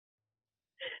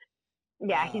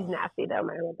Yeah, he's nasty though,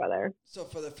 my little brother. So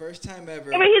for the first time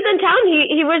ever. Yeah, but he's in town.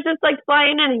 He was just like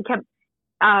flying in. He kept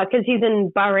because he's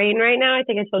in Bahrain right now. I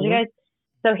think I told you guys.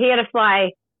 So he had to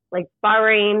fly like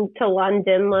Bahrain to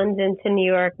London, London to New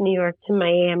York, New York to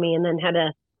Miami, and then had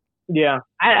to. Yeah.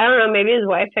 I don't know. Maybe his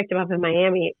wife picked him up in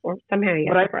Miami, or somehow he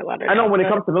got a court letter. I know when it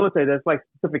comes to military, there's like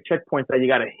specific checkpoints that you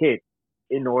got to hit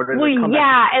in order to come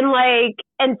back.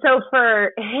 And so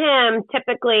for him,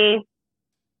 typically,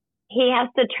 he has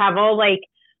to travel like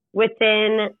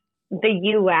within the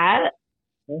U.S.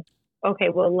 Okay,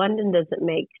 well, London doesn't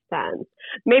make sense.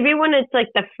 Maybe when it's like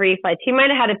the free flights, he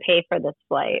might have had to pay for this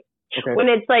flight. Okay. When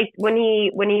it's like when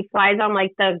he flies on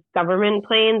like the government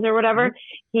planes or whatever,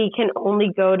 he can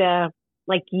only go to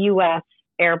like U.S.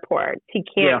 airports. He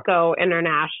can't go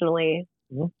internationally.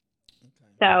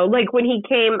 So like when he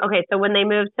came, so when they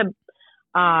moved to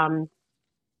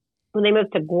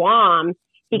Guam,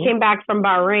 he came back from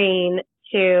Bahrain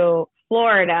to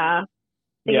Florida.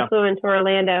 He flew into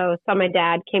Orlando, saw my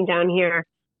dad, came down here,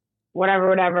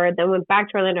 whatever, then went back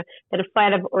to Orlando. They had a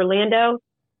flight of Orlando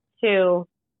to,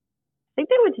 I think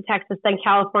they went to Texas, then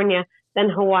California, then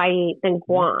Hawaii, then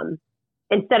Guam.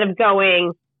 Instead of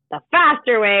going the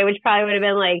faster way, which probably would have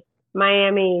been like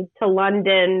Miami to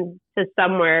London to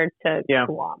somewhere to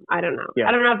Guam. I don't know. Yeah.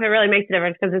 I don't know if it really makes a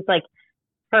difference because it's like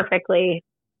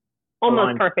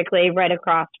almost perfectly right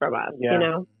across from us, you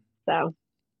know? So.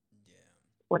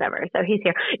 Whatever. So he's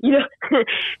here.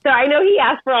 So I know he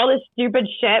asked for all this stupid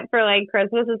shit for like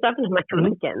Christmas and stuff, and I'm like, I'm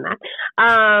not getting that.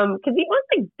 Because he wants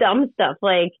like dumb stuff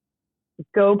like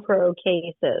GoPro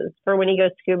cases for when he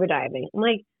goes scuba diving. I'm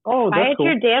like, buy it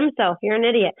your damn self. You're an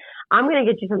idiot. I'm gonna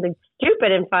get you something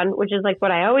stupid and fun, which is like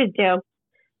what I always do.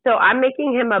 So I'm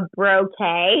making him a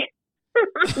brocade.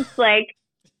 It's like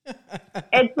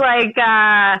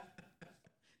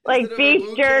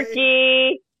beef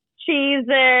jerky,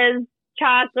 cheeses,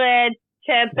 chocolate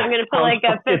chips. I'm gonna put like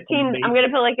a 15. I'm gonna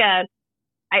put like a.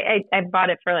 I bought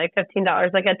it for like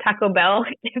 $15, like a Taco Bell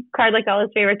gift card, like all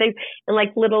his favorite things, and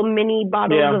like little mini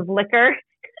bottles of liquor.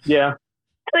 Yeah.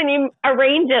 And then you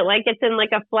arrange it like it's in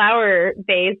like a flower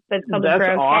vase that's called a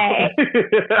brocade. Awesome.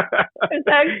 I'm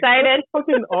so excited.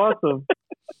 Fucking awesome.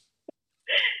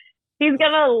 He's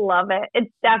gonna love it.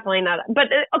 It's definitely not.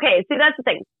 But okay, see that's the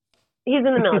thing. He's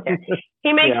in the military.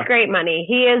 He makes great money.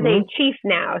 He is a chief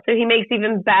now, so he makes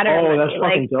even better money. That's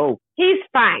fucking dope. He's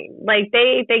fine. Like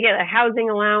they get a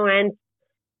housing allowance.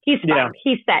 He's fine.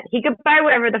 He's set. He could buy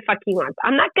whatever the fuck he wants.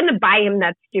 I'm not gonna buy him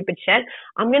that stupid shit.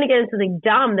 I'm gonna get him something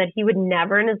dumb that he would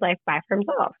never in his life buy for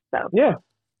himself. So that's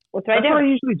what I do. That's what I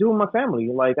usually do with my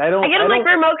family. Like I get him like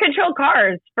remote control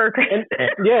cars for Christmas.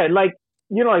 Like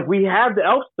like we have the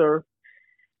Elster.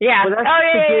 Yeah.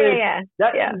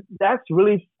 That's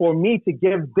really for me to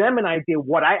give them an idea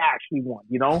what I actually want,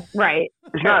 Right.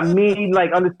 It's not me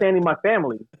like understanding my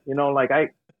family, like I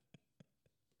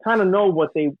kind of know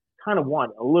what they kind of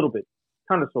want a little bit,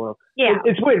 kind of sort of. Yeah.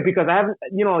 It's weird because I haven't,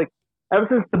 like ever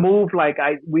since the move, like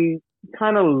we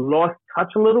kind of lost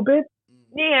touch a little bit.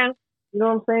 Yeah. You know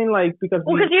what I'm saying? Like because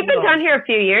you've been down here a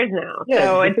few years now,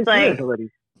 so it's like already.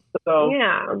 So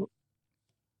yeah.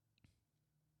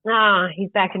 Oh,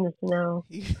 he's back in the snow.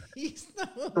 He's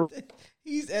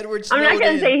Edward Snowden. I'm not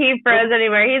going to say he froze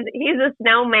anywhere. He's a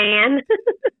snowman.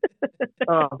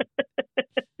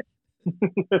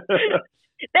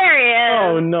 There he is.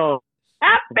 Oh, no.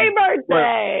 Happy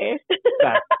birthday.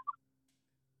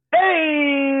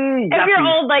 Hey! If you're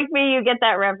old like me, you get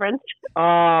that reference.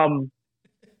 And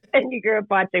you grew up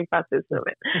watching Frosty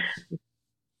Snowman.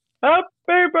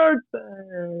 Happy birthday!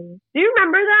 Do you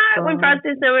remember that when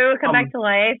Frosty Snowman would come back to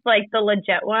life, like the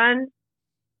legit one?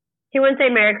 He wouldn't say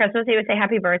Merry Christmas. He would say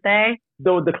Happy Birthday.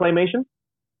 The claymation?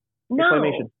 No,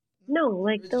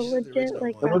 like the legit,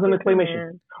 like it wasn't a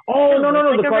claymation. Oh no!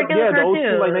 Like the old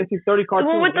school, like 1930 cartoon.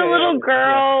 The one with the little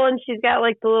girl, and she's got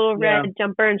like the little red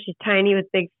jumper, and she's tiny with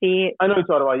big feet. I know what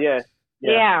you're talking about.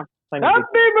 Yeah.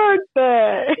 Happy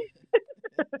birthday!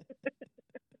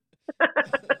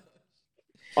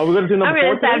 Are we going to do number 4? I'm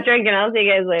going to stop drinking. I'll see you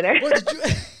guys later. What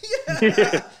did you...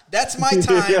 That's my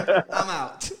time. I'm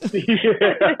out.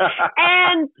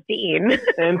 And scene.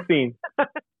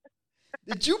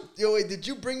 Did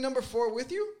you bring number 4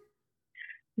 with you?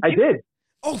 I did.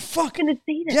 Oh, fuck. I'm going to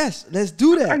see that. Yes, let's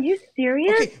do that. Are you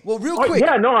serious? Okay, well, real quick.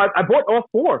 Yeah, no, I bought all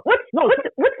 4. What's number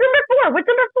 4? What's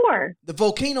number 4? The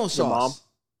volcano sauce.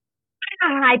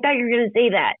 I thought you were going to say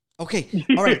that. Okay,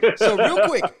 all right. So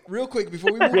real quick,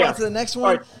 before we move on to the next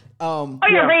one. Rate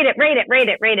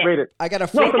it. I got a. I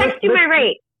texted you my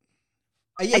rate.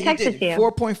 Yeah, I texted you.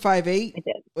 4.58. I did.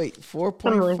 Wait,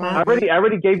 4.5. I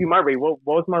already gave you my rate. What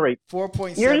was my rate?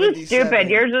 4.7. Yours is stupid.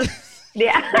 Yours is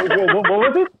Yeah. What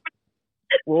was it?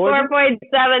 What was it?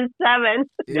 4.77.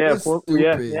 It Yeah, was yeah,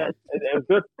 stupid. yeah. It was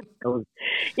good. It was,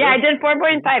 Yeah, I did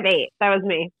 4.58. That was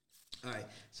me. All right.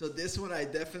 So this one I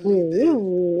definitely did.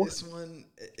 Ooh. This one,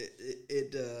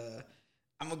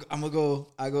 I'm gonna go.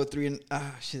 I go three and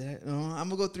I'm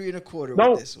gonna go 3.25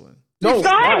 No. with this one. no, Go ahead.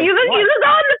 why? You can Why? go in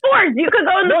the fours. You can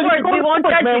go in the No, you fours. go We in the won't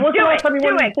fours, judge man. you. When's the Do last it. time you Do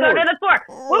went in it. the Go to fours? the four.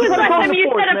 When was the Let's last go in time the you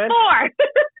fours, said a man. four?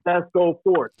 Let's go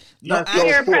forward. No, Let's actually- go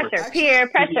Peer forward. pressure. Peer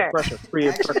pressure.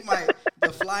 Actually, the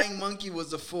flying monkey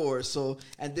was a 4. So,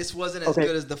 and this wasn't as Okay.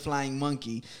 good as the flying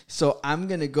monkey. So I'm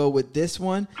gonna go with this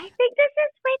one. I think this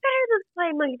is way better than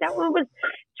Flying Monkey. That one was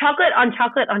chocolate on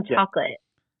chocolate on Yeah. chocolate.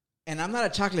 And I'm not a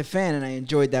chocolate fan, and I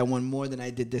enjoyed that one more than I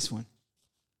did this one.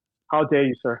 How dare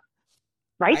you, sir?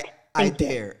 Right? I Thank you.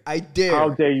 dare. I dare. How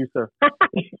dare you, sir?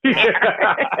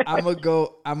 I'm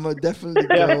gonna definitely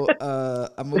go.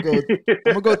 I'm gonna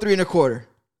go 3.25.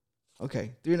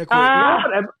 Okay,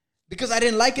 3.25. Because I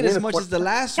didn't like it as much as the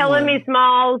last Telling one. me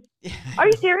Smalls. Are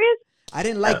you serious? I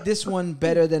didn't like this one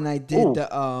better than I did Ooh. the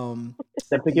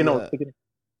Then pick your nose. Pick it.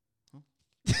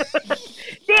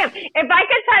 Damn, if I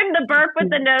could time the burp with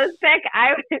the nose pick,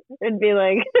 I would be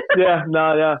like, Yeah,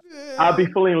 no, yeah. I'll be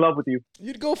fully in love with you.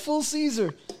 You'd go full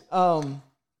Caesar. Let's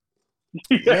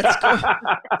go.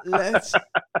 Let's.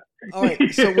 All right,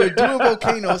 so we're doing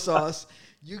volcano sauce.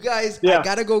 You guys, Yeah. I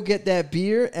gotta go get that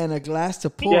beer and a glass to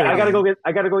pour. Yeah, it I gotta in.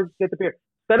 go get the beer.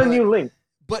 Set a new link.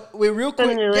 But we're real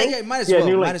quick. new link? Yeah, might as Yeah, well.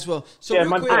 new link. Might as well. So Yeah, real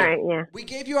might as quick, all well. right, yeah. we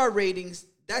gave you our ratings.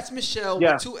 That's Michelle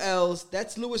Yeah. with 2 L's.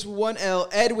 That's Lewis with 1 L.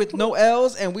 Ed with no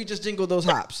L's, and we just jingle those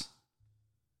hops.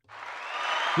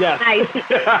 Yeah. Nice.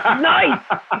 Nice.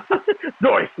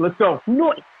 Nice. Let's go.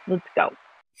 Nice. Let's go.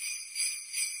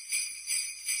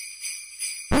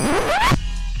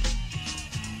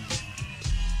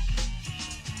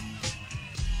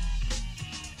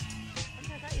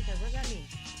 What does that mean?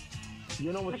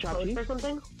 You know what's chopped Close cheese? or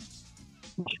something?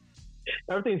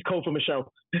 Everything's cold for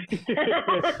Michelle.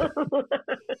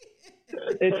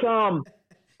 It's all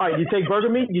right, you take burger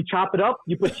meat, you chop it up,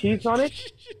 you put cheese on it,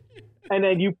 and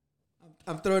then you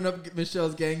I'm throwing up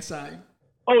Michelle's gang sign.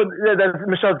 oh yeah, that's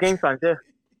Michelle's gang signs, yeah.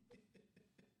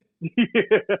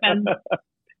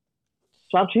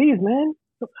 Chopped cheese, man.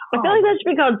 I feel like that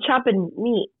should be called chopping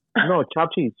meat. No,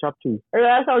 chopped cheese, chopped cheese. Or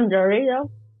that sounds dirty,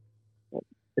 though.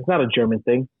 It's not a German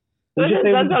thing. That Did you say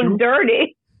it was sounds German?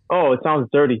 dirty. Oh, it sounds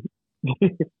dirty. My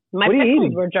What are you pickles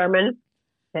eating? were German.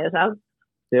 Potato salad.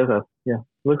 Potato salad. Yeah,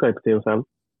 looks like potato salad.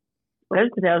 There's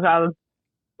potato salad.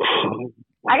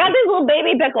 I got these little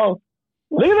baby pickles.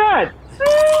 Look at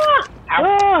that!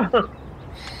 Ah!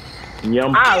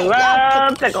 Yum. I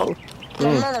love pickles.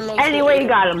 Any way you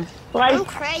got them. I'm Slice,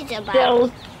 crazy about dill,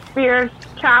 it. spear,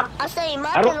 chop. I'll sell you my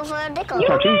I don't- pickle for a nickel. You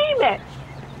Chopped cheese. name it.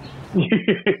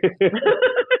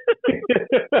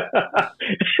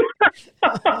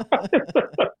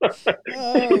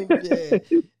 Oh, yeah.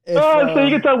 If, Oh, so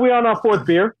you can tell we're on our fourth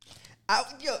beer.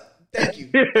 Thank you. You Thank can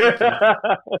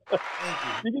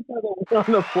you. tell that we're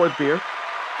on the fourth beer.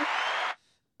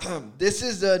 This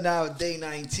is now day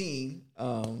 19.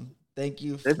 Thank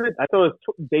you. Is it? I thought it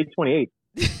was day 28.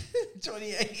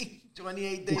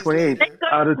 28 days 28. later.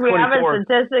 Out of We have a 24.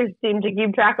 statistics team to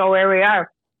keep track of where we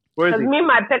are. Where is Because he? me and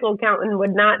my pickle counting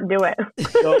would not do it.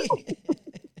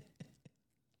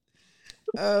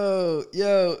 Oh,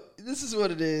 yo, this is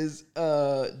what it is.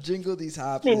 Jingle these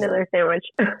hops. Need another sandwich.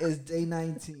 It's day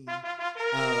 19.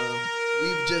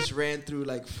 We've just ran through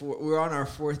like we're on our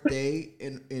 4th day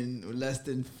in less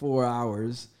than 4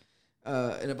 hours.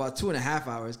 In about 2.5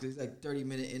 hours, because it's like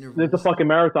 30-minute intervals. There's a fucking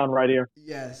marathon right here.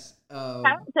 Yes.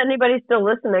 Is anybody still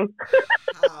listening?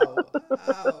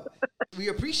 How? We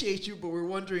appreciate you, but we're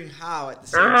wondering how at the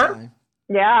same time.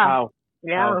 Yeah. Wow.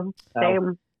 Yeah. Wow.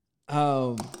 Same.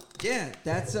 Yeah,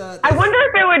 that's I wonder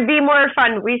if it would be more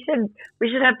fun. We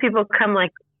should have people come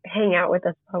like hang out with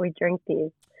us while we drink these.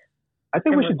 I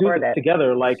think we And should do record this it.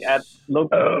 together, like at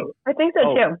local. I think so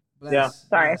Oh. too. Bless, Yeah.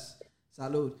 Sorry. bless.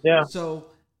 Salud. Yeah. So,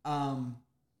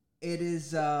 it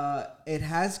is. It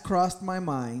has crossed my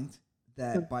mind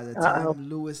that by the time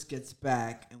Lewis gets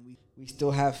back and we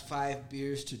still have 5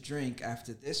 beers to drink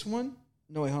after this one.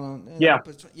 No, wait, hold on. Yeah.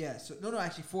 Yeah. So no,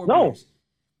 actually 4 No. beers.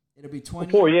 It'll be 20.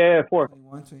 4, yeah, 4.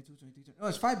 21, 22, 23. No,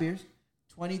 it's 5 beers.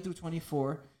 20 through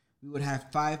 24. We would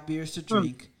have 5 beers to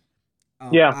drink.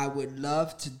 Yeah. I would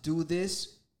love to do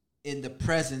this in the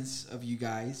presence of you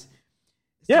guys.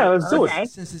 Yeah, let's do Okay. it.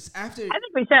 Since it's after, I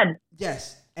think we should.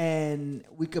 yes, and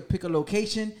we could pick a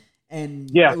location, and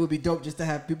Yeah. it would be dope just to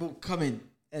have people come in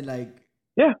and like,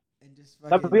 Yeah. and just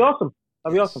That would be awesome.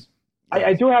 That'd be awesome.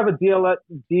 I do have a DSLR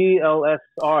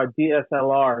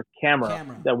camera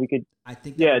that we could. I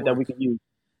think that we could use.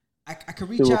 I could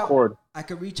reach to out. record. I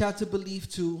could reach out to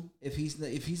Belief too if he's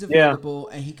available,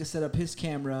 and he could set up his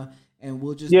camera, and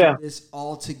we'll just do this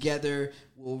all together.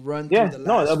 We'll run through the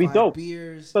last that'll be 5 dope.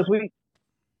 beers. Because we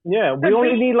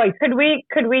only need like. Could we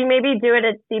maybe do it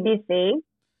at CBC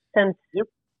since? Yep.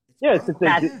 Yeah,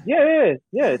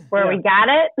 where we got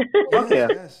it. Okay.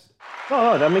 Yes.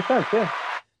 No, that makes sense. Yeah.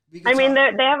 I mean,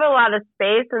 they have a lot of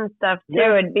space and stuff too.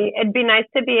 Yeah. It'd be nice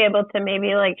to be able to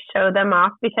maybe like show them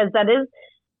off, because that is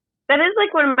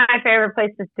like one of my favorite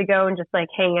places to go and just like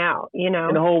hang out, you know,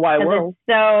 in the whole wide world.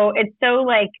 It's so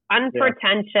like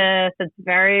unpretentious. It's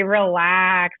very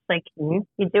relaxed. Like you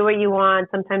do what you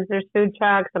want. Sometimes there's food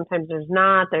trucks. Sometimes there's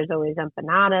not. There's always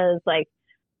empanadas. Like,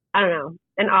 I don't know.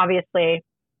 And obviously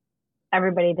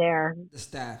everybody there, the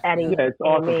staff, Eddie, it's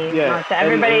awesome. Amy, Yeah, Martha,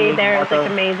 everybody there is like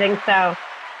amazing. So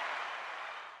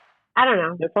I don't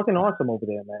know. They're fucking awesome over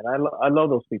there, man. I love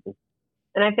those people.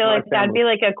 And I feel like that'd be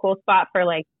like a cool spot for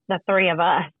like the 3 of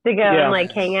us to go and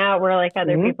like hang out, where like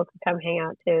other people could come hang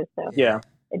out too. So it'd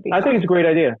be I think it's a great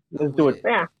idea. Let's do it.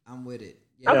 Yeah, I'm with it.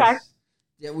 Yes. Okay.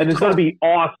 Yeah, and it's gonna be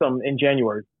awesome in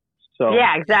January. So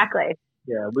yeah, exactly.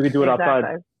 Yeah, we could do it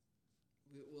outside.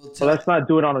 So let's not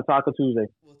do it on a Taco Tuesday.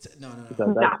 No.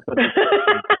 We'll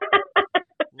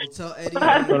tell Eddie. We'll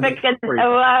have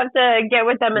to get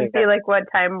with them and see like what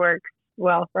time works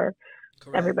well for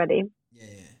everybody.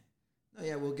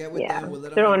 Yeah, we'll get with them. We'll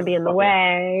let them don't want to be in the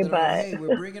way, but hey,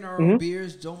 we're bringing our own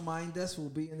beers. Don't mind us. We'll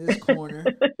be in this corner.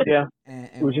 Yeah,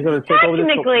 and we're just gonna take over this.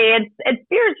 Technically, it's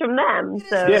beers from them,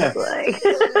 so it's like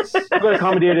we're gonna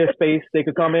accommodate their space. They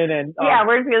could come in and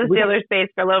we're just gonna steal their space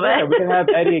for a little bit. Yeah, we can have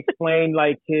Eddie explain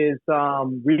like his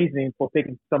reasoning for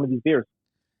picking some of these beers.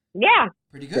 Yeah,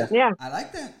 pretty good. Yeah, I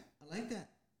like that.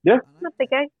 Yeah, that's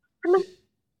okay. Okay.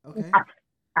 Okay.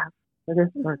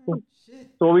 Right, cool.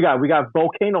 So what we got? We got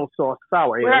volcano sauce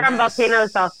sour. We're on volcano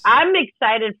sauce. I'm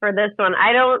excited for this one.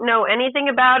 I don't know anything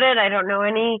about it. I don't know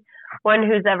anyone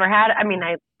who's ever had it. I mean,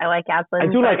 I like Aslan. I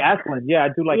do like Aslan. Yeah, I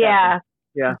do like Aslan.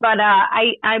 Yeah. But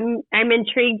I'm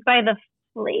intrigued by the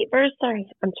flavors. Sorry,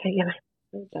 I'm trying to get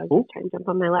my dog trying to jump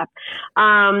on my lap.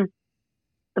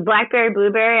 The blackberry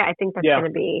blueberry. I think that's gonna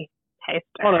be tasty.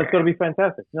 Oh no, it's gonna be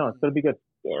fantastic. No, it's gonna be good.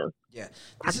 Yeah.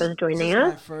 Taco's joining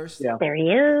us. There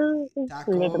he is.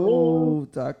 Taco.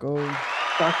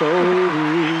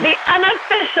 The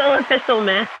unofficial official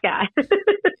mascot.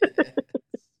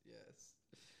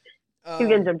 He's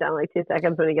gonna jump down like 2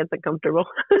 seconds when he gets uncomfortable.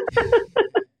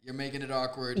 You're making it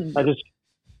awkward. I just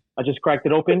cracked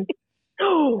it open.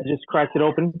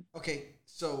 Okay,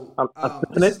 so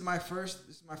this is my first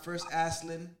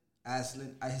Aslan.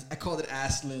 Aslan. I called it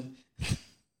Aslan.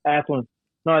 Aslan.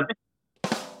 No, it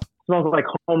smells like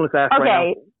homeless ass right now.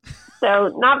 Okay, so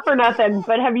not for nothing,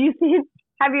 but have you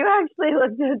actually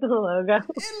looked at the logo? It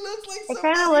looks like it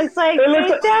kind of looks like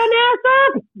face down, ass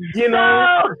up. You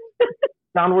know,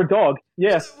 downward dog.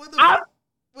 Yeah.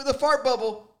 With a fart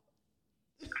bubble.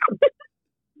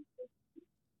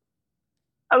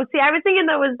 Oh, see, I was thinking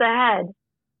that was the head.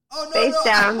 Oh no! Face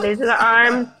down. These are the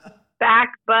arms,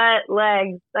 back, butt,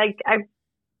 legs. Like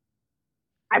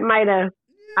I might have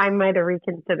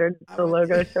reconsidered the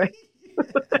logo choice.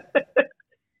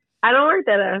 I don't work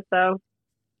there, so.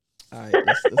 All right,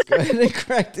 let's go ahead and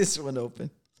crack this one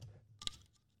open.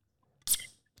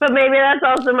 But maybe that's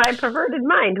also my perverted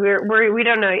mind. We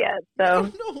don't know yet,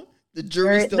 so. No, the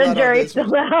jury's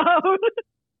still out.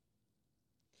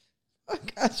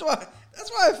 That's why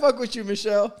I fuck with you,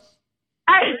 Michelle.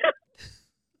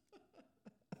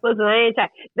 Listen, I ain't trying.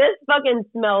 This fucking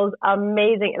smells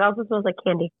amazing. It also smells like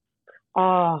candy.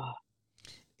 Oh,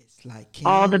 it's like candy.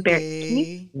 All the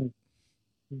berries.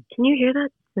 Can you hear that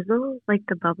sizzle? Like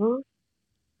the bubbles?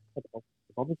 The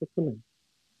bubbles are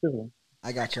sizzling.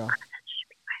 I got y'all.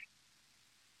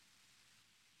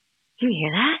 Can you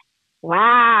hear that?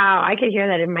 Wow, I can hear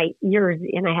that in my ears,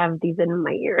 and I have these in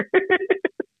my ear.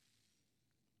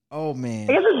 Oh man!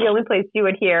 I guess it's the only place you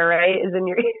would hear, right? Is in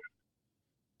your ear.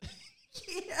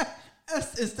 Yeah,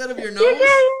 instead of your nose. You can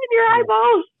in your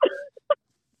eyeballs.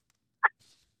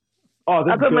 Oh,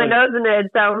 I put my nose in it.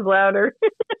 It sounds louder.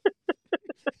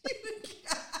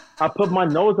 I put my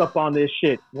nose up on this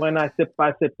shit. When I sip,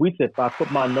 we sip. I put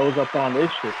my nose up on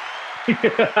this shit.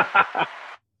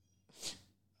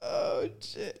 Oh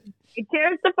shit!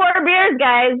 Cheers to 4 beers,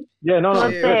 guys. Yeah, no.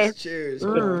 Cheers. It's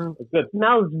good.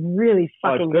 Smells really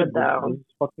fucking good, though.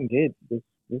 It's fucking good.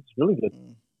 It's really good.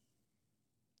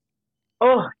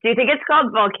 Oh, do you think it's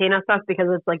called volcano sauce because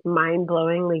it's like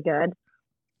mind-blowingly good?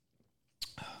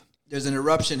 There's an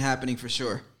eruption happening for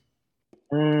sure.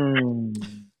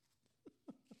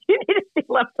 you need to be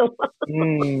left alone.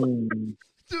 Mm.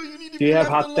 Dude, you need to Do you have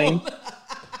hot stains?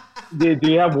 Do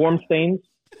you have warm stains?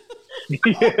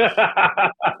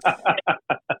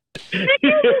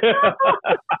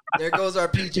 There goes our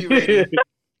PG rating.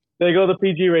 There goes the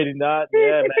PG rating. Yeah,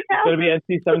 man. It's gonna be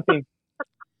NC-17.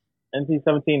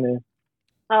 NC-17, man.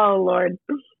 Oh Lord.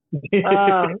 This is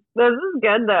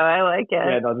good though. I like it.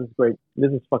 Yeah, no, this is great.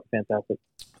 This is fucking fantastic.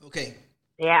 Okay.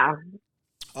 Yeah.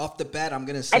 Off the bat, I'm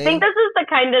gonna say. I think this is the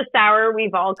kind of sour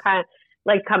we've all kind of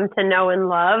like come to know and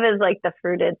love is like the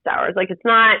fruited sours. Like it's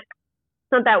not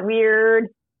that weird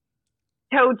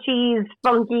toe cheese,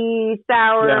 funky,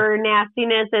 sour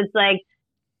nastiness. It's like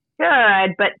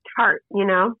good but tart, you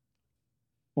know?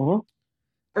 Mm-hmm.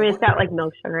 I mean, it's got like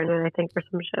milk sugar in it, I think, for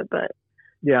some shit, but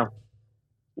yeah,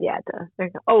 it does. There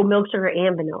you go. Oh, milk sugar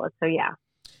and vanilla. So yeah.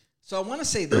 So I want to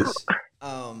say this.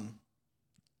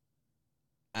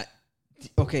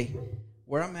 Okay,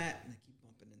 where I'm at, I keep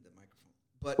bumping into the microphone.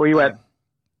 But where you at?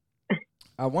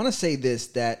 I want to say this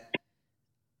that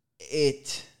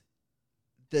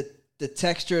the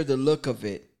texture, the look of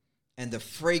it, and the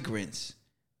fragrance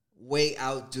way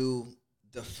outdo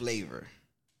the flavor,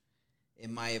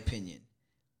 in my opinion.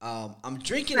 I'm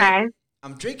drinking it.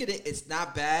 I'm drinking it. It's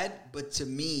not bad, but to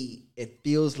me, it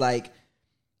feels like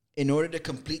in order to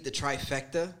complete the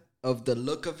trifecta of the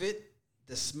look of it,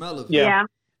 the smell of it,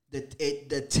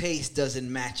 the taste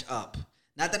doesn't match up.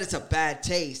 Not that it's a bad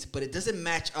taste, but it doesn't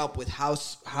match up with how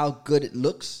good it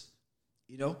looks,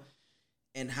 you know,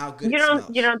 and how good it smells.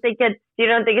 You don't think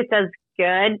it's as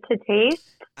good to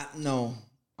taste? No,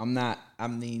 I'm not. I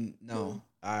mean, no.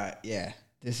 Yeah,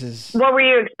 this is. What were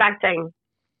you expecting?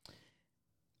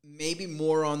 Maybe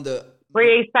more on the. Were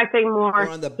you expecting more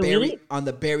on the sweet?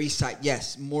 berry side?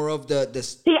 Yes, more of the.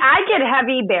 See, I get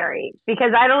heavy berry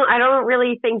because I don't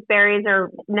really think berries are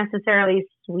necessarily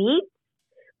sweet.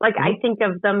 Like I think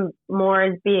of them more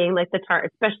as being like the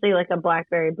tart, especially like a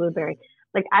blackberry, blueberry.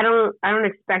 Like I don't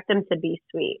expect them to be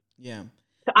sweet. Yeah.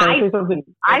 So I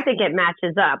think it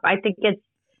matches up. I think it's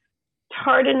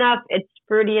tart enough, it's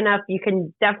fruity enough. You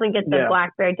can definitely get the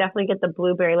blackberry, definitely get the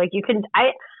blueberry. Like you can,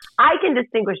 I can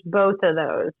distinguish both of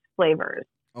those flavors.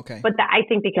 Okay. But I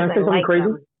think because I like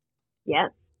them.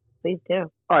 Yes, please do.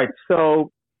 All right,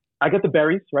 so I get the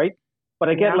berries, right? But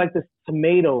I get like this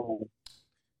tomato.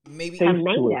 Maybe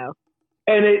tomato.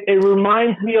 And it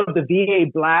reminds me of the VA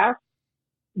Blast.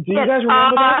 Do you guys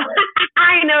remember that?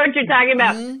 I know what you're talking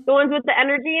about. Mm-hmm. The ones with the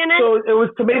energy in it? So it was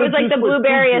tomato. It was like the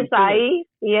blueberry acai.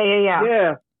 Yeah.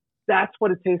 Yeah, that's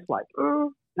what it tastes like.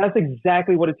 That's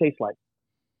exactly what it tastes like.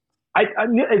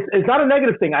 It's not a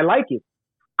negative thing. I like it.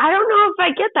 I don't know if I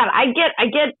get that. I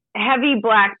get heavy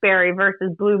blackberry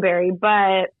versus blueberry,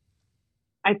 but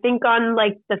I think on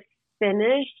like the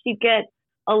finish, you get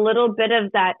a little bit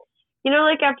of that. You know,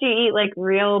 like after you eat like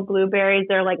real blueberries,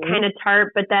 they're like kind of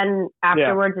tart, but then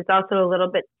afterwards it's also a little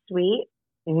bit sweet.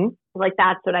 Mm-hmm. Like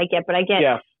that's what I get, but I get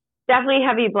definitely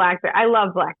heavy blackberry. I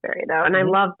love blackberry though, and I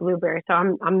love blueberry, so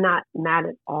I'm not mad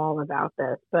at all about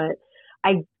this. But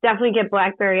I definitely get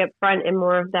blackberry up front and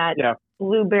more of that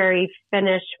blueberry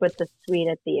finish with the sweet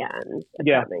at the end. If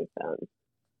that makes sense.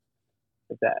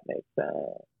 If that makes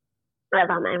sense. If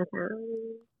that makes sense.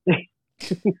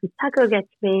 Taco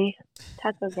gets me.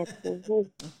 He's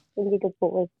a good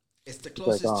boy. It's the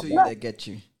closest to you that gets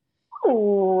you.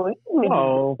 Oh,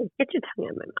 get your tongue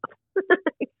in my mouth.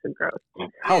 It's so gross.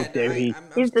 How dare he?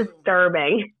 He's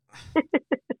disturbing.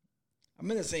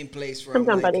 I'm in the same place where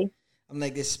I'm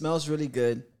like, this smells really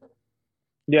good.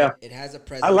 Yeah. It has a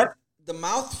presence. The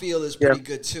mouthfeel is pretty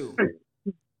good too.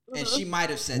 And she might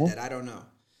have said that. I don't know.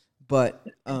 But,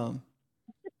 damn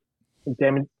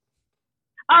it.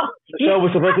 Oh, Michelle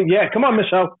was supposed to. Yeah, come on,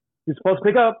 Michelle. You're supposed to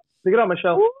pick it up,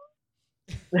 Michelle.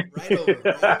 right over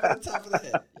the top of the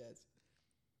head. Yes.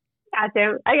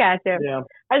 I got you. Yeah.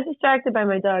 I was distracted by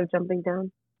my dog jumping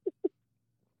down.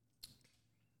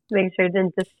 Make sure it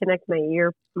didn't disconnect my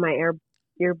earbuds.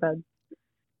 Yeah.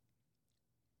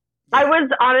 I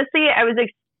was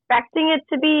expecting it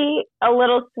to be a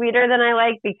little sweeter than I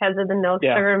like because of the milk,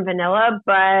 sugar, and vanilla,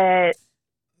 but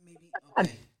maybe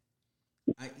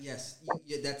yes,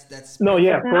 that's no,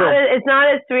 it's not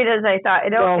as sweet as I thought.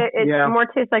 It more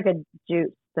tastes like a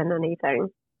juice than anything.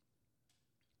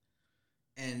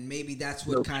 And maybe that's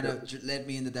what kind of led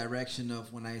me in the direction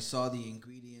of when I saw the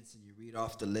ingredients and you read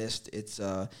off the list. It's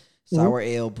sour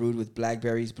ale brewed with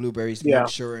blackberries, blueberries, milk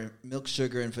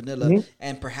sugar, and vanilla.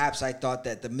 And perhaps I thought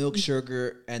that the milk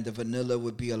sugar and the vanilla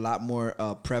would be a lot more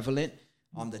prevalent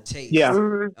on the taste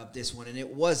of this one, and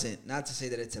it wasn't. Not to say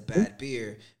that it's a bad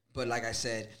beer, but like I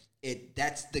said,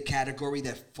 that's the category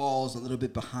that falls a little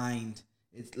bit behind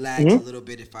it lags a little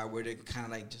bit if I were to kind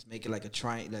of like just make it like a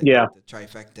the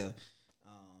trifecta. The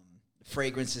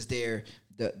fragrance is there.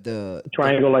 The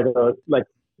triangle like a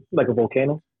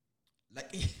volcano. But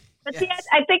see,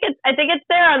 I think it's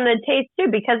there on the taste too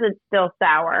because it's still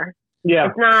sour. Yeah,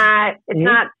 it's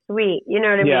not sweet. You know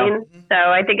what I mean? Mm-hmm. So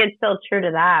I think it's still true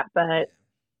to that. But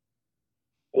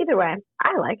either way,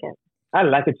 I like it. I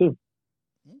like it too.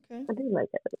 Okay, I do like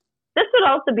it. This would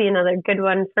also be another good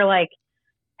one for like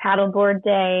paddleboard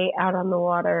day out on the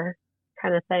water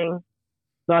kind of thing.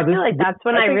 No, I feel like that's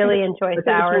when I really enjoy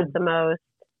sours the most.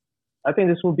 I think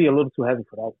this would be a little too heavy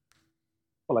for that.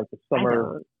 For like the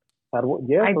summer paddleboard.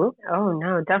 Yeah. Oh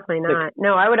no, definitely not.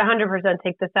 No, I would 100%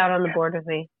 take this out on the board with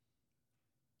me.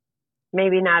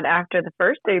 Maybe not after the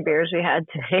first 3 beers we had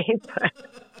today, but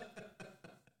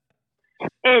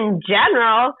in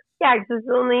general, yeah, because it's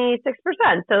only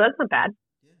 6%, so that's not bad.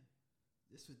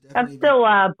 That's still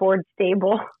board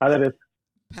stable. How that is?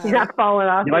 You're not falling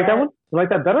off. You like that one? You like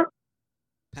that better?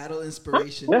 Paddle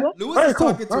inspiration. Yeah. Lewis is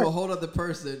talking to a whole other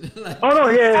person. Like, oh no,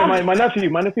 yeah, my nephew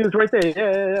is right there.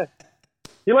 Yeah.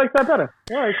 He likes that better.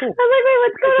 All right, cool. I was like, wait,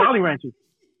 what's going on? Jolly Ranchers.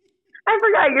 I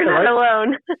forgot you're not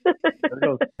alone. There it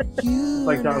goes. It's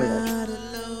like Jolly Ranchers.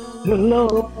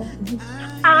 Alone.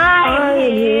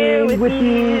 I'm here with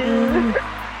you.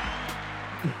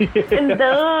 And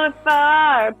though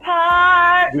far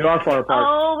apart, we are far apart.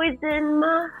 Always in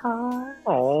my heart.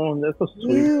 Oh, that's so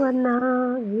sweet. You are not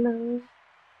alone.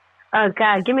 Oh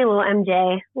God, give me a little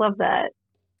MJ. Love that.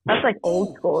 That's like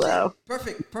old school though.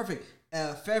 Perfect. Favorite.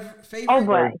 Oh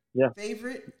boy. Yeah.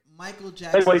 Favorite Michael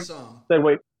Jackson song.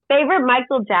 Favorite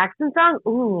Michael Jackson song?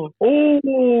 Ooh.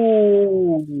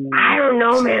 I don't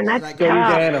know, man. That's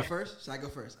tough. Should I go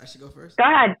first? I should go first. Go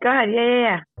ahead.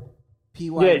 Yeah.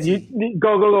 PYT. Yeah,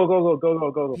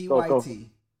 go. PYT.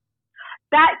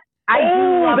 That I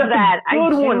do love that. I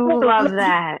do love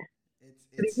that.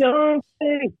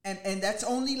 And that's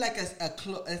only like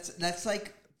that's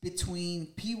like between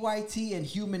PYT and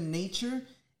Human Nature.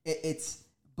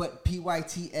 But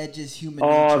PYT edges Human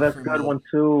Nature. Oh, that's a good one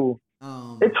too.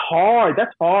 It's hard.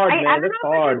 That's hard, man. I don't know if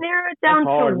I could narrow it down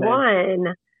to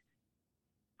one.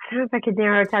 I don't know if I could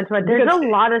narrow it down to one. There's a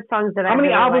lot of songs that I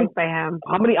really like by him.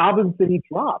 How many albums did he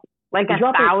drop? Like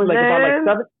 1,000?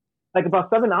 About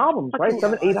 7 albums, right?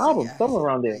 7, 8 albums, somewhere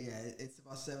around there. Yeah, it's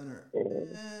about 7 or.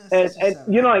 And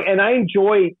you know, and I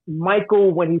enjoyed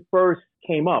Michael when he first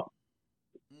came up.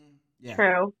 Yeah.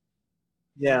 True.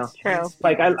 Yeah. True.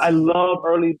 Like I love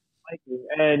early Michael,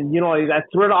 and you know that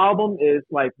Thriller album is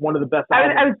like one of the best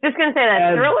albums. I was just gonna say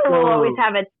that Thriller will always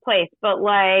have its place, but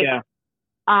like,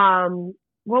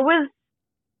 what was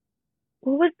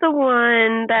the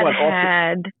one that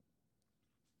had?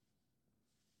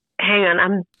 Hang on,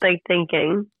 I'm like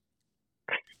thinking.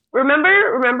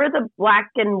 Remember the Black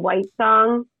and White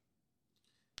song?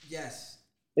 Yes.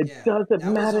 It doesn't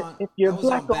matter if you're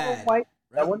black or white. Right?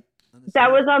 That one.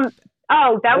 That was on.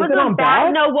 Oh, that was on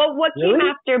Bad? No, what really? came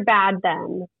after Bad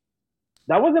then?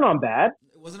 That wasn't on Bad.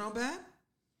 It wasn't on Bad?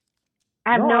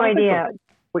 I have no idea. So.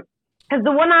 Because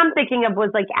the one I'm thinking of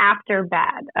was like after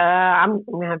Bad. I'm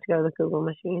going to have to go to the Google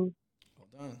machine.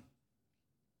 Hold on.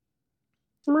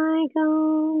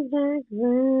 Michael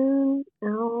Jackson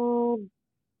album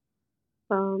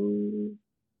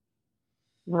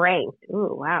ranked.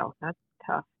 Ooh, wow. That's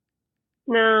tough.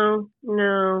 No.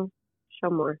 Show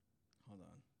more.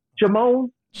 Jamone.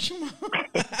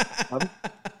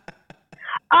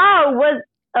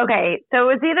 Okay. So it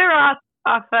was either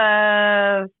off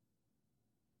of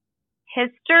his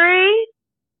story,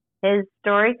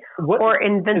 or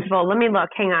Invincible. Let me look.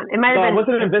 Hang on. It might have been. It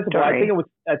wasn't Invincible. I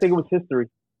think it was History.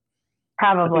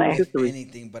 Probably.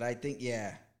 Anything, but I think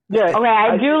Yeah. Okay,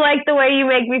 I do like the way you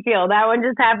make me feel. That one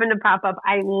just happened to pop up.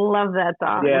 I love that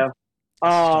song. Yeah.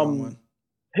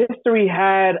 History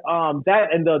had that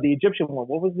and the Egyptian one.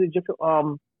 What was the Egyptian?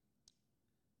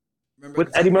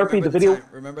 With Eddie Murphy, the video.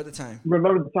 Remember the time.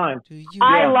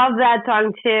 I love that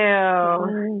song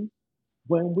too.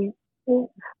 When we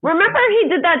remember he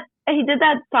did that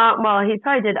song. Well, he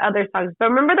probably did other songs, but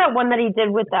remember that one that he did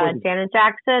with Janet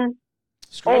Jackson?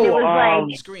 Scream. It was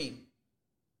like Scream.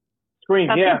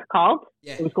 That's yeah. what it's called?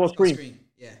 Yeah. It was called Scream.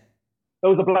 Yeah. It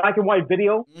was a black and white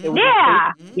video. Mm-hmm.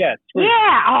 Yeah. Scream.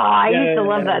 Yeah. Oh, I used to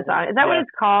love that song. Is that what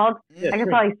it's called? Yeah, I could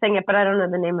probably sing it, but I don't know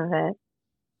the name of it.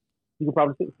 You can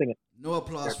probably sing it. No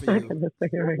applause for you. We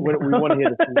want to hear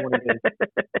this.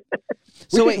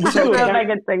 So wait, I don't know if I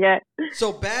can sing it.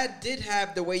 So Bad did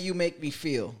have The Way You Make Me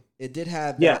Feel. It did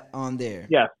have that on there.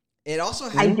 Yeah. It also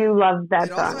had, I do love that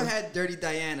song. It also had Dirty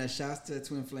Diana. Shouts to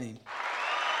Twin Flame.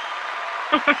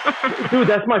 Dude,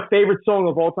 that's my favorite song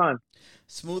of all time.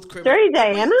 Smooth Criminal. Dirty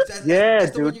Diana? That's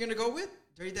the dude. one you're gonna go with?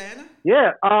 Dirty Diana?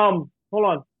 Yeah. Hold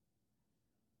on.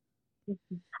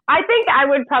 I think I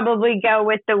would probably go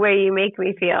with The Way You Make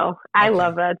Me Feel. I Okay.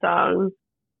 love that song.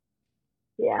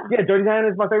 Yeah. Yeah, Dirty Diana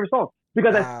is my favorite song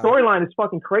because that storyline is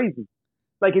fucking crazy.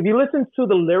 Like, if you listen to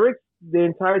the lyrics the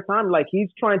entire time, like, he's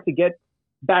trying to get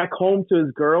back home to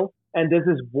his girl, and there's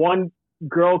this one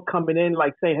girl coming in,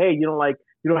 like, saying, "Hey, you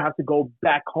don't have to go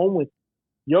back home with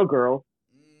your girl."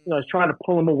 You know, it's trying to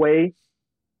pull him away.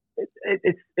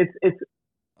 It's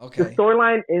Okay. the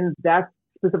storyline in that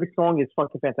specific song is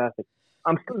fucking fantastic.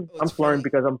 I'm slurring funny.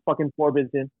 because I'm fucking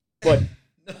Forbidden, but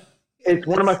it's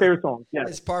one of my favorite songs. Yeah.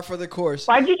 It's par for the course.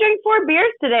 Why'd you drink 4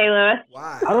 beers today, Lewis?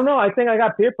 Why? I don't know. I think I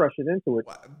got peer pressured into it.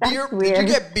 Beer, That's did you weird.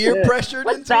 get beer Yeah. pressured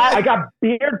What's into that? it? I got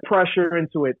beard pressure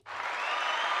into it.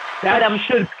 That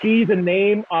should be the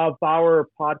name of our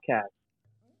podcast.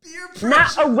 Beer Not.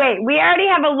 pressure. Oh wait, we already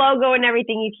have a logo and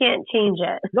everything. You can't change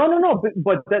it. No.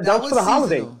 But that was for the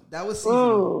holiday. seasonal. That was seasonal.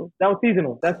 Ooh. That was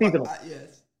seasonal. That's seasonal.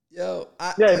 Yes. Yo,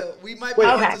 Yeah. we might Wait,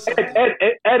 be Okay. onto something.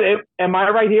 Ed, am I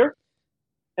right here?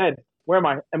 Ed, where am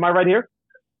I? Am I right here?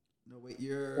 No, wait,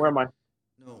 you're. Where am I?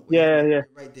 No. Wait, Yeah. you're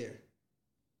right there.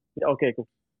 Yeah, okay, cool.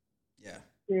 Yeah.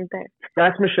 Right there.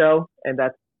 That's Michelle, and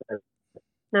that's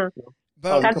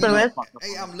But That's you know, Lewis.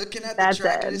 hey, I'm looking at That's the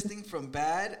track it. listing from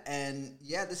Bad, and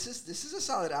yeah, this is a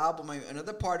solid album.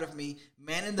 Another part of me,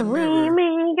 Man in the Mirror.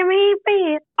 Making me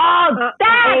feel. Oh,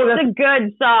 that's a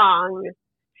good song.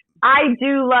 I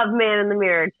do love Man in the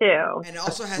Mirror too. And it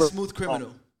also has Smooth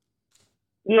Criminal.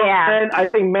 Yeah. And I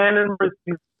think Man in the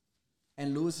Mirror,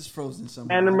 And Lewis is frozen somehow.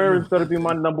 Man in the Mirror is going to be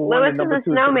my number one, Lewis and number is a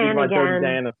two is going to be snowman my Dirty again.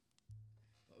 Diana.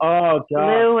 Oh God!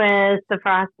 Lewis, the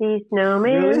Frosty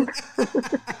Snowman. Really?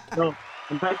 No,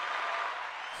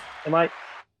 am I?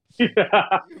 You're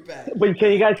back. Wait,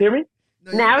 can you guys hear me?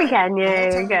 No, Now you're we back. can. The whole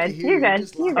Yeah, time you're we good. could hear You're you. good.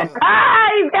 Just You're loud. good. Ah,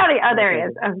 you've got it. Oh, there he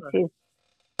is. Oh, jeez.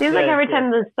 Seems like Yeah, every yeah. time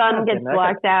the sun God gets damn it.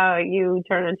 blocked out, you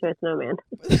turn into a snowman.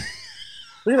 Look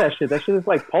at that shit. That shit is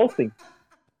like pulsing.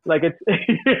 Like it's.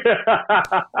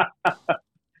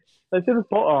 That shit is.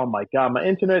 Oh my God, my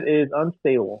internet is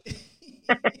unstable.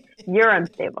 You're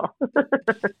unstable.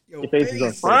 Your Your face is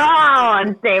face. We're all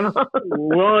unstable.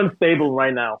 We're unstable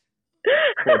right now.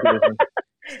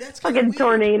 Hey, that's kinda Fucking weird.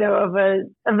 tornado of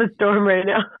a storm right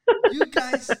now. You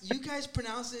guys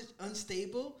pronounce it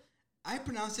unstable. I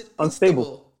pronounce it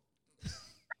Unstable.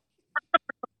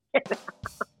 unstable.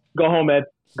 Go home, Ed.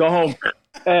 Go home.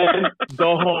 Ed,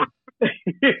 go home. And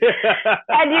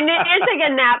you need to take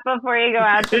a nap before you go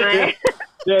out tonight.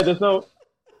 Yeah, there's no.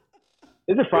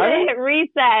 Is it Friday?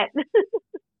 Reset.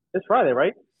 It's Friday,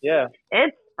 right? Yeah.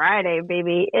 It's Friday,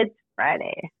 baby. It's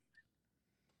Friday.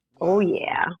 Oh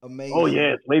yeah. Amazing. Oh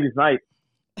yeah, it's ladies' night.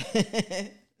 Is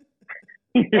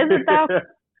it though?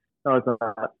 No, it's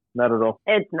not. Not at all.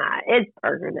 It's not. It's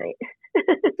burger night.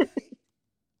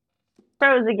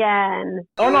 Froze again.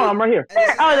 Oh no, I'm right here.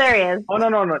 Oh, there he is. Oh no.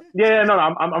 Yeah, no.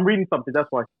 I'm reading something. That's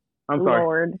why. I'm sorry.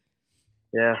 Lord.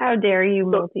 Yeah. How dare you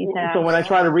multitask? So when I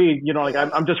try to read, like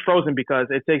I'm just frozen because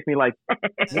it takes me like One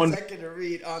one. second to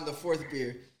read on the fourth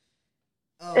beer.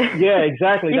 Oh, Yeah,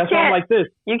 exactly. You That's why I'm can't- like this.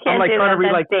 You can't like do trying that. to read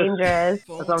That's like this. dangerous.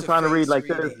 phone That's what I'm to trying to read face like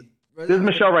this. reading. This is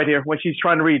Michelle right here when she's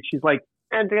trying to read. She's like,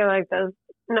 I have to go like this.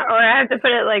 No, or I have to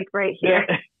put it like right here.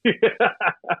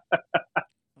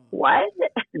 What?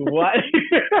 What?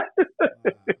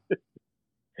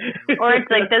 Or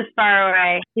it's like this far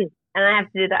away, and I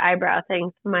have to do the eyebrow thing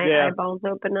so my Yeah. eyeballs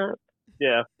open up.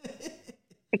 Yeah.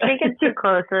 I can't get too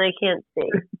close, and I can't see.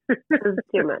 This is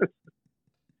too much.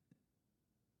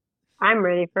 I'm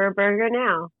ready for a burger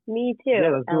now. Me too. Yeah,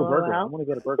 let's do a burger. I LOL. want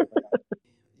to get a burger.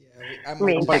 I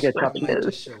Me might, might just, get I chopped might cheese.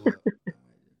 just show up.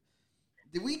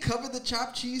 Did we cover the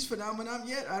chopped cheese phenomenon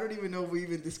yet? I don't even know if we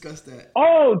even discussed that.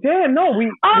 Oh damn! No, we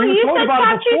Oh, we you talked said about it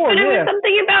chopped cheese, before. but it Yeah. was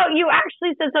something about, you actually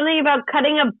said something about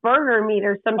cutting a burger meat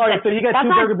or something. All right, so you got That's two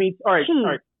not burger meats. All right, cheese.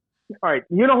 all right.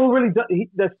 You know who really does?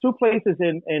 There's two places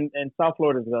in South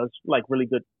Florida that does like really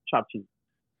good chopped cheese.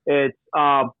 It's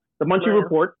the Munchie Wow.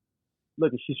 Report.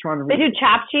 Look, she's trying to They read. do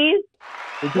chopped cheese?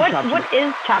 They do What chopped cheese. What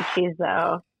is chopped cheese,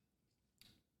 though?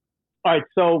 All right,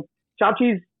 so chopped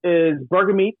cheese is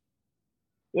burger meat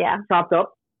Yeah. chopped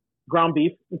up, ground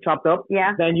beef chopped up.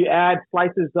 Yeah. Then you add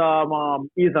slices of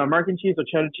either American cheese or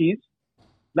cheddar cheese.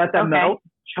 Let that Okay. melt.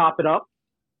 Chop it up.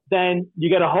 Then you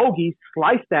get a hoagie,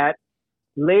 slice that,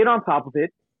 lay it on top of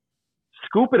it,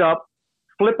 scoop it up,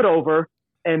 flip it over,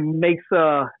 and makes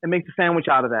a sandwich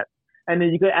out of that. And then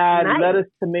you could add Nice. lettuce,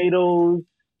 tomatoes,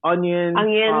 onions,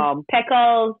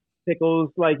 Pickles,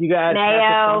 pickles. Like you could add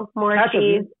mayo, more ketchup.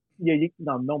 cheese. Yeah,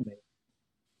 no mayo.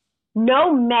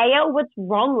 No mayo? What's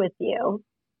wrong with you?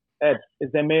 Ed,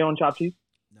 is there mayo on chopped cheese?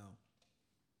 No.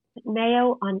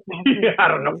 Mayo on everything. I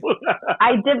don't know.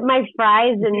 I dip my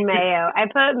fries in mayo. I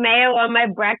put mayo on my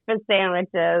breakfast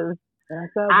sandwiches.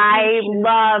 I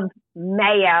love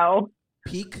mayo.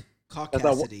 Peak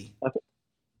caucasity.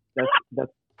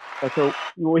 That's a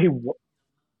wait.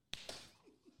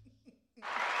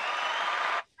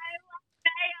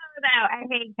 I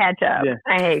hate ketchup. Yeah.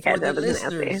 I hate ketchup.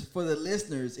 For the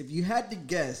listeners, if you had to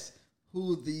guess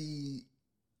who the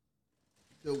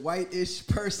whitish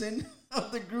person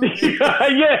of the group is,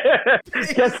 yeah,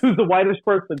 guess who's the whitish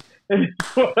person?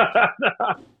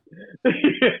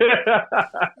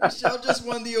 Michelle just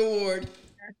won the award.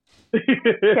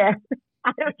 Yeah.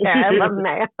 I don't care. I love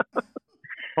mayo.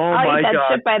 I'll eat that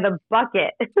shit by the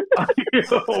bucket.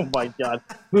 Oh my god.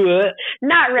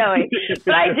 Not really,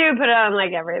 but I do put it on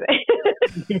like everything.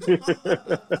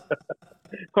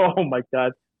 Oh my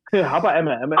god. How about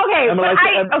Emma?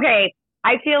 Okay,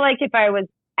 I feel like if I was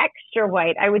extra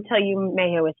white, I would tell you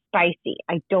mayo is spicy.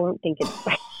 I don't think it's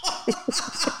spicy.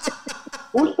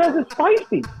 Who says it's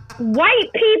spicy?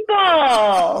 White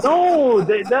people. No,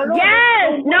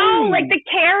 yes, no, like the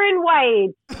Karen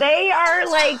whites. They are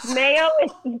like mayo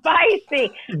is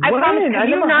spicy. I promise. Have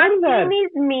you not seen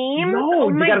these memes? No, oh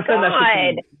my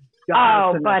god.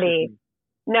 Oh, buddy.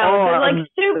 No,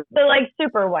 they're like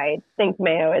super white. Think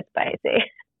mayo is spicy.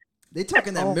 They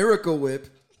talking that Miracle Whip.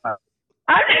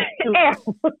 I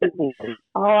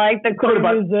like the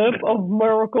crazy zip of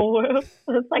Miracle Whip.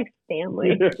 It's like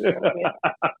Stanley.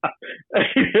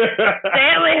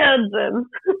 Stanley Hudson.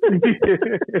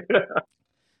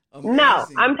 No,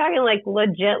 I'm talking like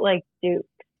legit like Dukes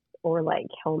or like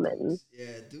Hellman's.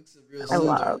 Yeah, Dukes are real. I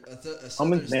love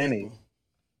Hellman's mayonnaise.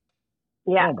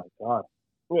 Yeah. Oh my god.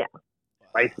 Yeah.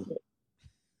 Spicy.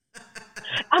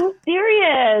 I'm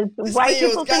serious. White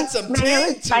people think mayo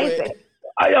is spicy.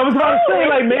 I was about to say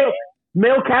like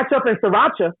mayo ketchup and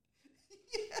sriracha.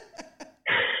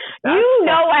 You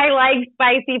know I like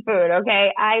spicy food,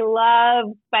 okay? I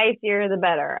love spicier the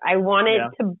better. I want it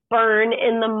to burn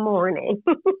in the morning.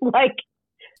 Like,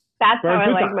 that's how I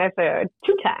like my food.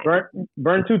 2 times.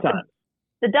 Burn 2 times.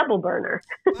 The double burner.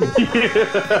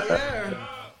 Yeah.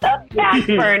 The fast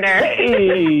burner.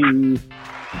 Hey.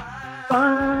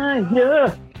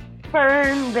 Fire.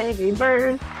 Burn, baby,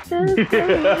 burn. There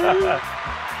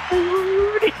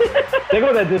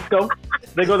go that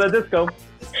disco.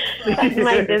 That's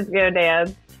my disco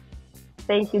dance.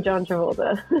 Thank you, John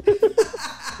Travolta.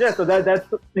 Yeah, so that's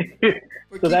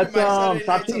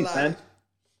top cheese, man.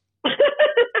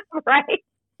 Right.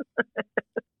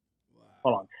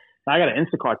 Hold on. I gotta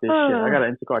Instacart this shit. I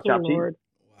gotta Instacart chopped cheese.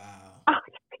 Wow. Oh,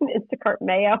 Instacart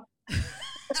mayo.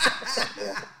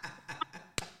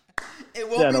 It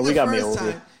won't be the first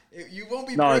time. You won't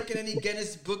be breaking any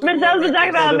Guinness Book. Michelle's been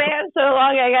talking about mayo so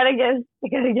long. I gotta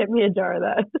get me a jar of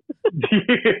that.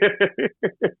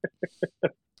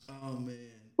 Oh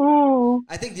man. Ooh.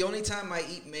 I think the only time I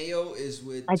eat mayo is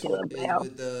with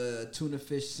the tuna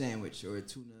fish sandwich or a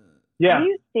tuna. Yeah. Are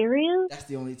you serious? That's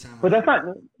the only time. But that's not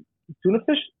tuna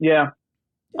fish. Yeah.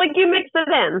 Like you mix it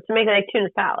in to make like tuna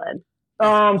salad.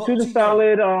 Tuna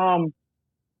salad.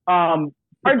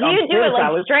 Or do you do it like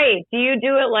salad. straight? Do you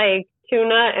do it like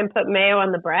tuna and put mayo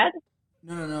on the bread?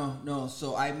 No.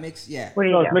 So I mix. Yeah. What do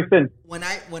you do? It's mixed in. When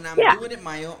I'm doing it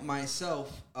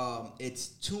myself, it's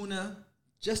tuna,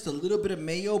 just a little bit of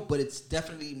mayo, but it's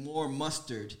definitely more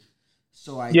mustard.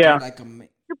 So I do like a. You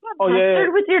put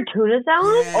mustard with your tuna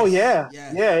salad? Yes, Oh yeah.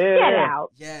 Yes. Yeah. Get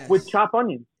out. Yes. With chopped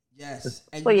onions. Yes.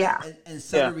 And and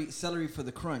celery for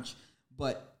the crunch.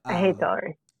 But I hate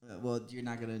celery. Well, you're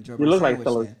not gonna enjoy. You look like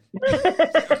celery.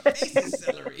 Your face is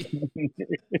celery.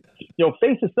 Your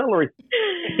face is celery.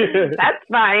 That's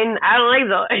fine. I don't like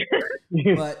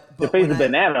celery. But your face is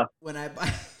banana. When I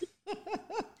buy.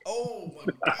 Oh my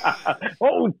god!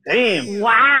 Oh damn!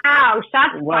 Wow!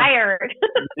 Shots fired.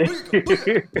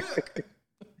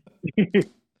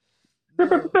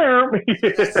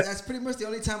 That's pretty much the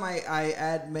only time I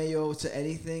add mayo to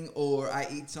anything, or I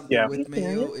eat something with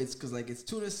mayo. It's because like it's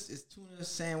tuna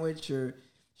sandwich, or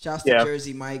shouts to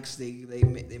Jersey Mike's. They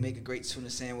make a great tuna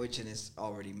sandwich, and it's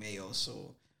already mayo.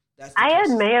 So that's. I add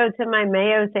mayo to my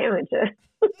mayo sandwiches.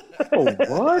 Oh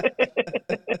what?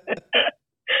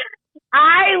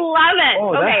 I love it.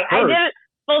 Oh, okay, I didn't.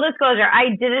 Full disclosure, I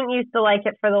didn't used to like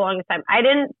it for the longest time. I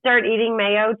didn't start eating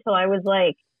mayo till I was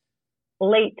like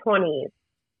late 20s,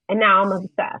 and now I'm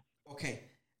obsessed. Okay.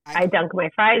 I dunk my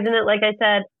fries in it, like I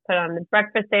said, put on the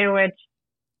breakfast sandwich.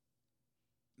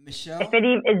 Michelle? If it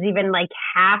is even like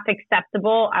half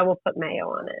acceptable, I will put mayo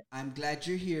on it. I'm glad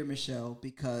you're here, Michelle,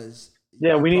 because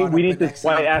Yeah, we brought need up an this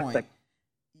white excellent point. aspect.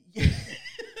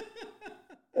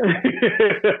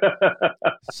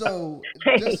 So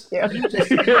Thank you.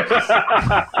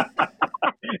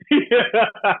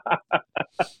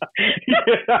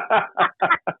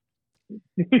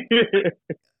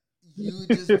 You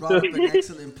just brought up an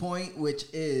excellent point, which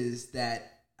is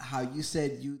that how you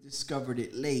said you discovered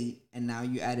it late and now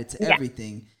you add it to Yeah.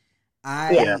 everything.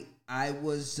 I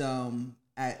was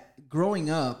at growing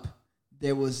up,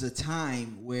 there was a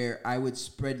time where I would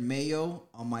spread mayo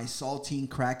on my saltine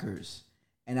crackers,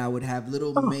 and I would have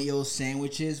little mayo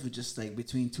sandwiches with just like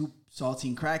between two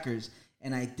saltine crackers,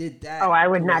 and I did that. Oh, I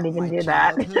would not throughout even my do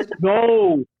that. childhood.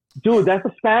 No, dude, that's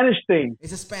a Spanish thing.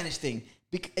 It's a Spanish thing.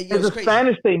 It's a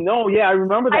Spanish thing. No, yeah, I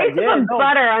remember that. I used to Yeah, put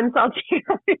butter on salty.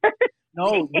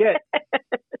 no, yeah,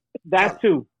 that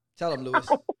too. Tell him, Lewis.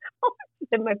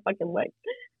 In my fucking leg.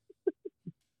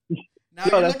 Now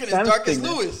Yo, you're that's looking as Spanish dark as thing,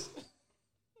 man. Lewis.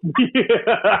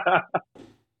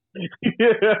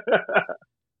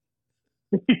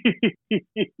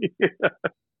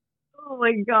 Oh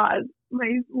my god,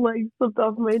 my leg slipped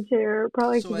off my chair.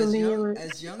 Probably So because of the hammer.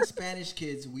 as young Spanish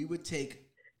kids, we would take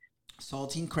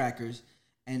saltine crackers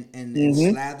and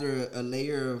Mhm. slather a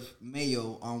layer of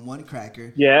mayo on one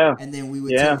cracker. Yeah, And then we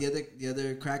would Yeah. take the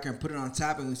other cracker and put it on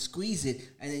top and we squeeze it,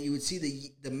 and then you would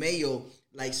see the mayo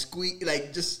like squeeze,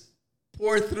 like just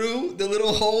pour through the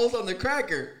little holes on the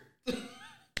cracker.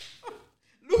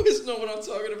 Lewis know what I'm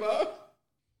talking about.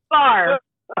 Far.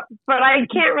 But I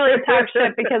can't really talk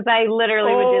shit because I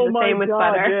literally would do the my same with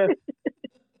God, butter. yes.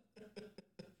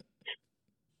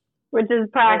 Which is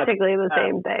practically the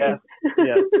same thing. yes,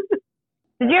 yes.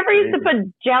 Did you ever used to Crazy.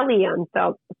 put jelly on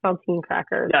saltine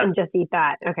crackers Yes. and just eat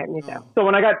that? Okay, me too. No. So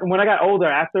when I got older,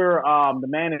 after the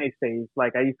mayonnaise phase,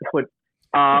 like I used to put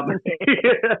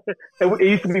it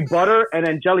used to be butter and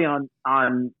then jelly on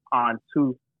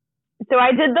two. So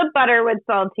I did the butter with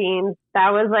saltines.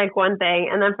 That was like one thing.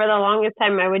 And then for the longest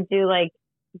time, I would do like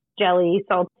jelly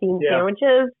saltine Yeah.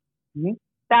 sandwiches. Mhm.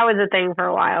 That was a thing for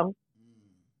a while.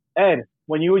 Ed,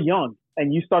 when you were young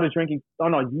and you started drinking, oh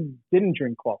no, you didn't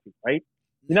drink coffee, right?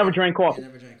 You never drank I coffee.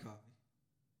 never drank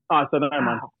coffee. So never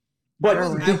mind. Wow. But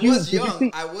I did you was young.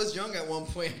 see? I was young at one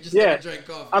point. I just Yeah. never drank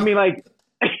coffee. I mean, like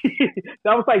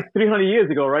that was like 300 years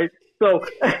ago, right? So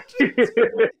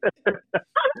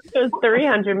It was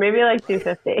 300, maybe like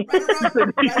 250.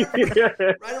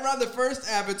 right around the first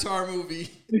Avatar movie.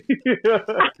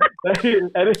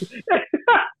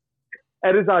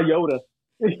 That is our Yoda.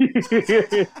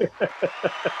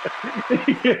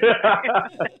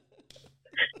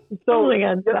 So Oh my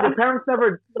God, your stop. parents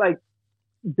never like?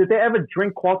 Did they ever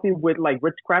drink coffee with like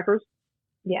Ritz crackers?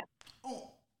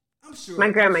 Oh, I'm sure. My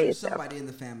grandma I'm sure used to. somebody in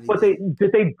the family. But did.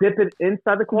 did they dip it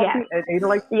inside the coffee Yes. and ate it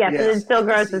like? Yes, Yeah. and it still I can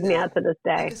grosses see me that. out to this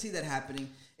I day. can see that happening.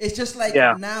 It's just like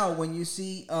Yeah. now when you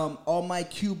see all my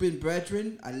Cuban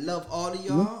brethren. I love all of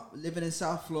y'all living in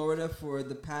South Florida for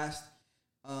the past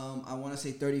I want to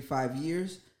say 35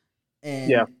 years.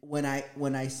 And Yeah. when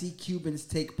I see Cubans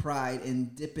take pride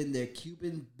in dipping their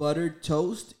Cuban buttered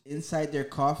toast inside their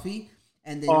coffee,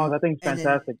 and then That thing's and then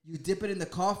fantastic. you dip it in the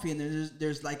coffee, and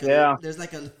there's like Yeah. there's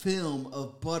like a film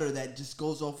of butter that just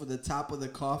goes over the top of the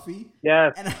coffee,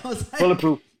 Yes, and I was like,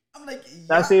 bulletproof. I'm like,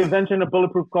 That's the yeah. invention of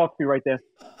bulletproof coffee right there.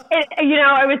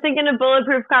 I was thinking of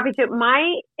bulletproof coffee too.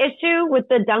 My issue with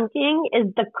the dunking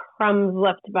is the crumbs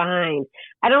left behind.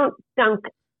 I don't dunk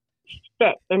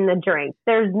shit in the drink.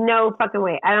 There's no fucking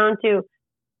way. I don't do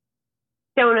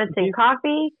donuts and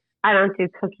coffee. I don't do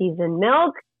cookies and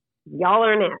milk. Y'all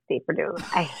are nasty for doing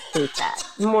that. I hate that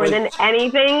more than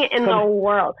anything in the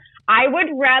world. I would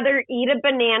rather eat a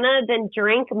banana than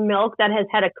drink milk that has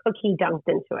had a cookie dunked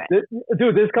into it.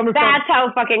 Dude, this is coming That's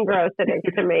how fucking gross it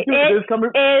is to me. Dude, It this is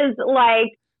coming. is like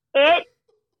it.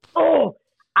 Oh,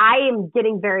 I am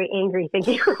getting very angry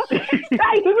thinking. This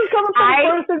is coming from I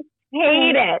a person.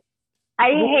 hate it. I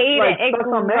hate Like, it. It stuck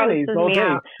on mayonnaise grosses all me day.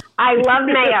 out. I love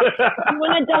mayo. You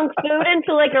want to dunk food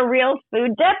into like a real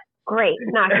food dip? Great,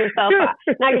 knock yourself out.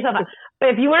 Knock yourself out. But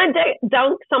if you want to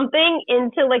dunk something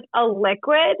into like a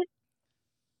liquid,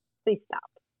 please stop.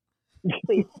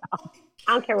 Please stop.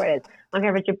 I don't care what it is. I don't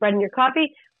care if it's your bread and your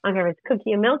coffee. I don't care if it's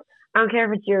cookie and milk. I don't care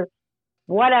if it's your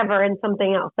whatever and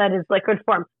something else that is liquid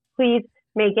form. Please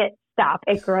make it stop.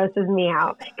 It grosses me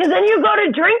out. Because then you go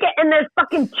to drink it and there's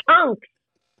fucking chunks.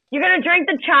 You're going to drink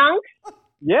the chunks?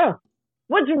 Yeah.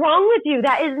 What's wrong with you?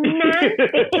 That is nasty.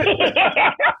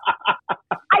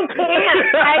 I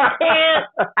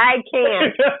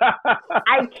can't.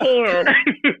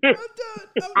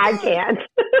 I can't.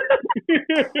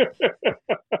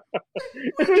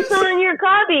 You're on your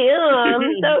coffee. Ugh, I'm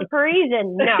so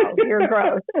Parisian. No, you're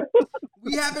gross.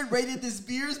 We haven't rated these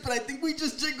beers, but I think we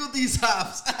just jingled these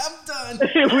hops. I'm done.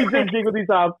 We did jingle these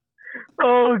hops.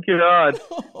 Oh God!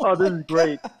 Oh, this is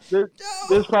great. This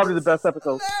is probably the best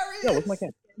episode. Hilarious. Yeah, what's my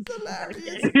can? It's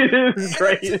hilarious. It is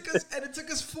great. And it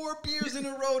took us 4 beers in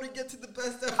a row to get to the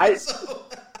best episode.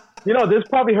 You know, this is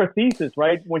probably her thesis,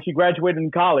 right? When she graduated in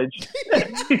college.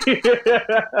 Approve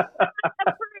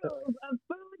of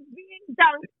food being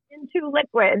dunked into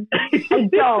liquids. I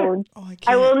don't. Oh, I I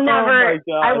can't. will never. my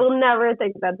God. I will never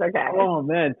think that's okay. Oh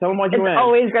man, tell them what It's you meant.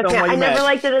 always gross. Tell 'em what I you never meant.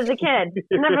 liked it as a kid.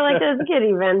 I never liked it as a kid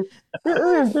even.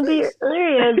 It's a beer.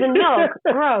 There it is in milk.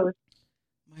 Gross.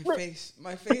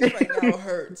 My face right now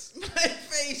hurts. My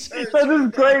face hurts. So this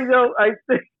is great, though.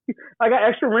 I got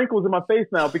extra wrinkles in my face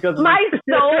now because of My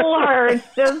soul hurts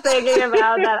just thinking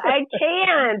about that. I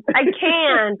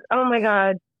can't. Oh my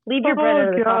God. Leave your bread out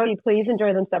of the coffee. Please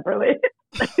enjoy them separately.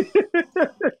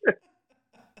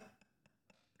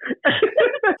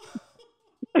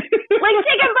 Like,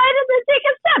 take a bite and then take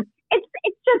a step.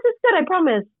 It's just as good, I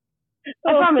promise. I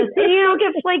promise. And you don't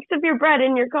get flakes of your bread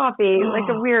in your coffee like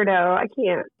a weirdo. I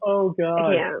can't. Oh God.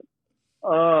 I can't.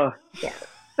 Yeah.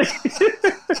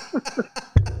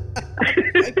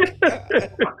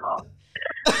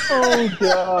 Oh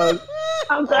God.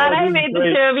 I'm glad I this is made the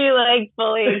great. two of you like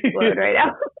fully explode right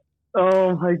now.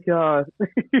 Oh my God.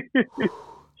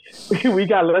 We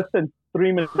got less than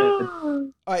 3 minutes. All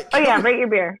right, Oh yeah, rate your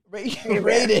beer. rate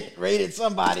it,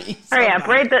 somebody. Oh yeah,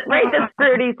 rate this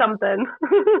fruity something.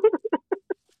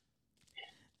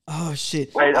 Oh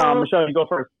shit. All right, Michelle, you go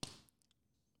first.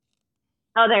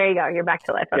 Oh, there you go. You're back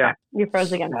to life. Okay. Yeah. You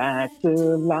froze again. Back to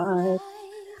life.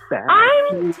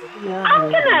 I'm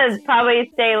gonna probably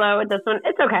stay low with this one.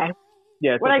 It's okay.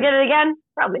 Yeah. it's Would I okay. get it again?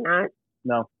 Probably not.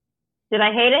 No. Did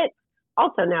I hate it?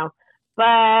 Also no. But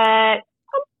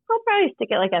I'll probably stick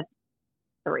it like a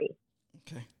 3.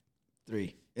 Okay,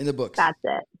 3 in the books. That's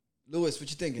it. Lewis, what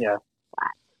you thinking? Yeah.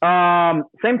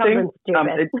 Same thing.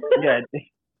 Something stupid.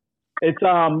 It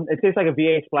tastes like a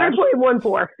V8 Splash.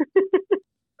 3.14.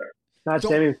 God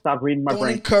damn it! Stop reading my Don't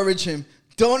brain. encourage him.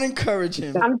 Don't encourage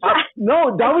him. I'm trying.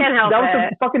 No, that can't help was it.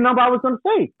 the fucking number I was gonna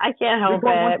say. I can't help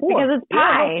 3.14. it because it's Yeah,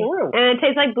 pie no, for real. and it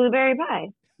tastes like blueberry pie,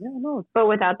 Yeah, no. but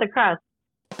without the crust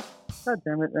God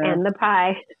damn it, man. and the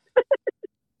pie.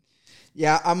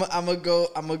 Yeah, I'm gonna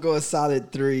go a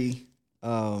solid 3.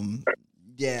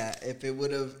 Yeah, if it would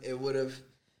have.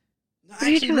 No,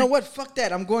 actually, you know what? Fuck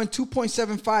that. I'm going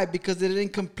 2.75 because it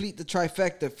didn't complete the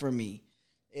trifecta for me.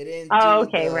 It didn't. Oh, do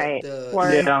okay, right. The,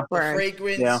 Word, Yeah. the word.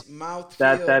 fragrance, mouthfeel.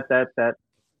 That.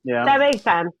 Yeah. That makes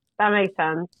sense.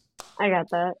 I got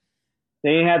that.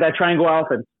 Then you had that triangle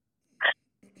elephant.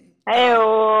 Hey.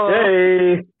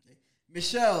 Hey.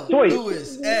 Michelle, Sweet.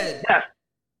 Lewis, Ed. Yes.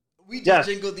 We just Yes.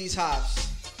 jingled these hops.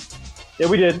 Yeah,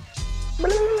 we did.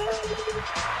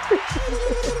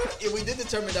 Yeah, we did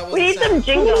determine that was. We need some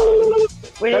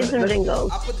jingles. We need some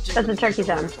jingles. I'll put the jingle That's a turkey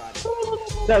sound.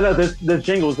 No, there's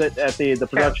jingles at the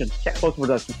production, Sure. post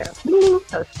production.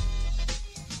 Toast.